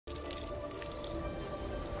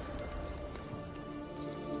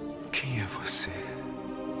você?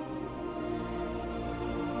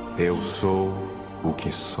 Eu sou o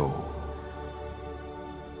que sou.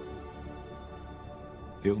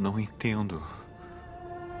 Eu não entendo.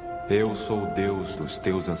 Eu sou o Deus dos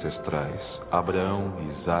teus ancestrais, Abraão,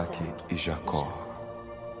 Isaque e Jacó.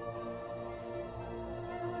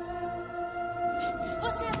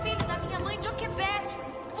 Você é filho da minha mãe Joquebede.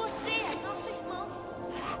 Você é nosso irmão.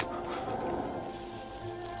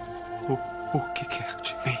 O que quer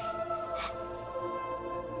de mim?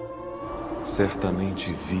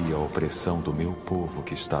 Certamente vi a opressão do meu povo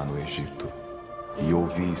que está no Egito e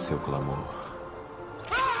ouvi seu clamor.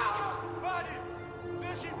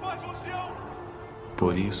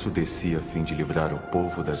 Por isso desci a fim de livrar o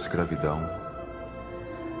povo da escravidão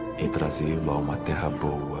e trazê-lo a uma terra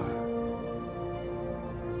boa.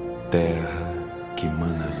 Terra que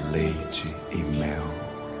mana leite e mel.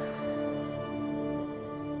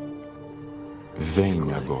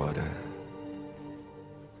 Venha agora.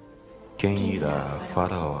 Quem irá a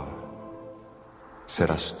Faraó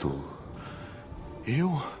serás tu.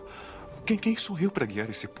 Eu? Quem sou eu para guiar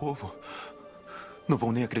esse povo? Não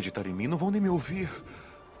vão nem acreditar em mim, não vão nem me ouvir.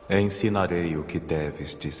 Ensinarei o que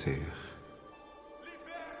deves dizer.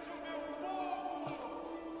 Liberte o meu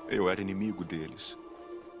povo! Eu era inimigo deles.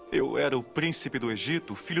 Eu era o príncipe do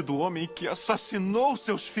Egito, filho do homem que assassinou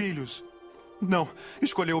seus filhos. Não,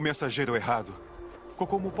 escolheu o mensageiro errado.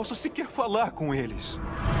 Como posso sequer falar com eles?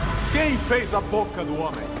 Quem fez a boca do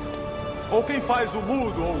homem? Ou quem faz o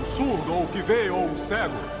mudo, ou o surdo, ou o que vê, ou o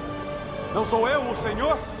cego? Não sou eu o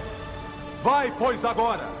Senhor? Vai, pois,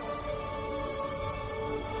 agora!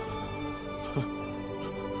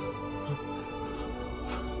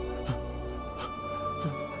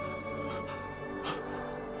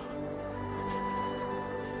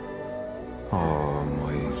 Oh,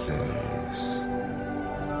 Moisés,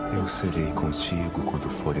 eu serei contigo quando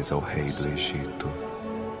fores ao rei do Egito.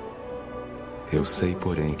 Eu sei,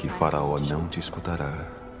 porém, que Faraó não te escutará.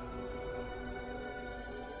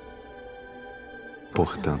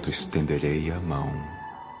 Portanto, estenderei a mão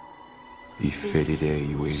e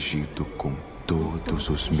ferirei o Egito com todos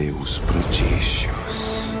os meus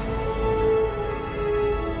prodígios.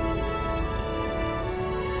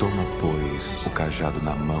 Toma, pois, o cajado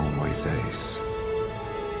na mão, Moisés,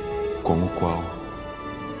 com o qual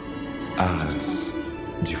hás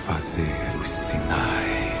de fazer os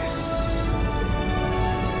sinais.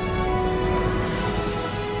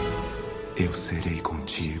 Eu serei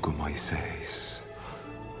contigo, Moisés.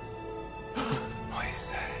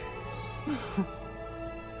 Moisés.